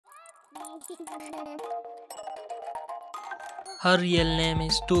Her real name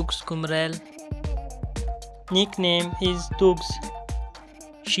is Tugce Kumral. Nickname is Tugce.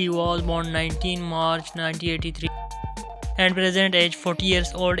 She was born 19 March 1983 and present age 40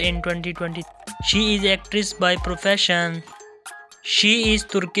 years old in 2020. She is actress by profession. She is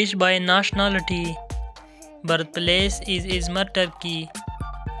Turkish by nationality. Birthplace is Izmir, Turkey.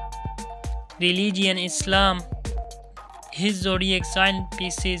 Religion Islam. His zodiac sign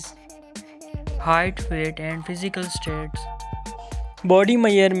Pisces. Height, weight and physical stats. Body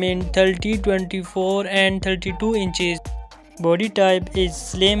measurement 30, 24 and 32 inches. Body type is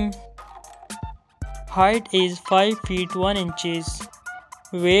slim. Height is 5 feet 1 inches.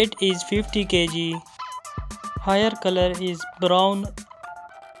 Weight is 50 kg. Hair color is brown.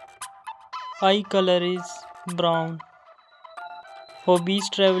 Eye color is brown. Hobbies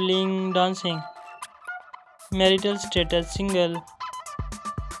traveling, dancing. Marital status single.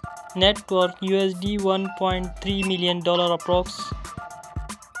 Net worth USD $1.3 million approx.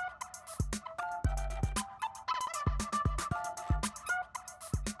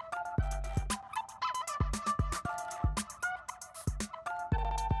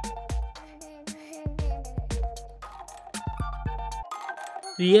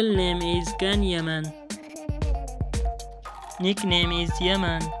 Real name is Yaman. Nickname is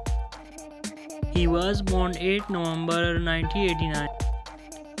Yaman. He was born 8 November 1989.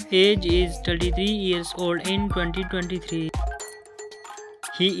 Age is 33 years old in 2023.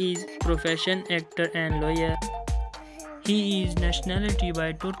 He is profession actor and lawyer. He is nationality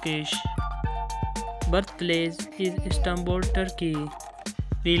by Turkish. Birthplace is Istanbul, Turkey.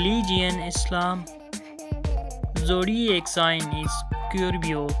 Religion Islam. Zodiac sign is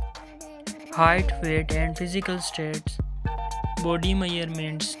Scorpio. Height, weight and physical stats. Body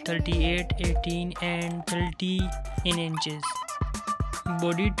measurements 38, 18 and 30 in inches.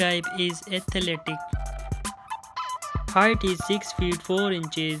 Body type is athletic. Height is 6 feet 4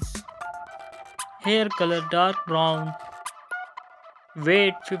 inches. Hair color dark brown.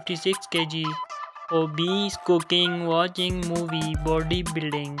 Weight 56 kg. Hobbies cooking, watching movie,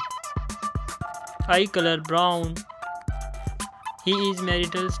 bodybuilding. Eye color brown. He is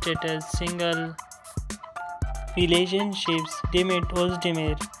marital status single. Relationships Demit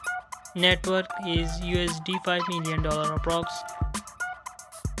Ozdemir. Net worth is USD $5 million approx.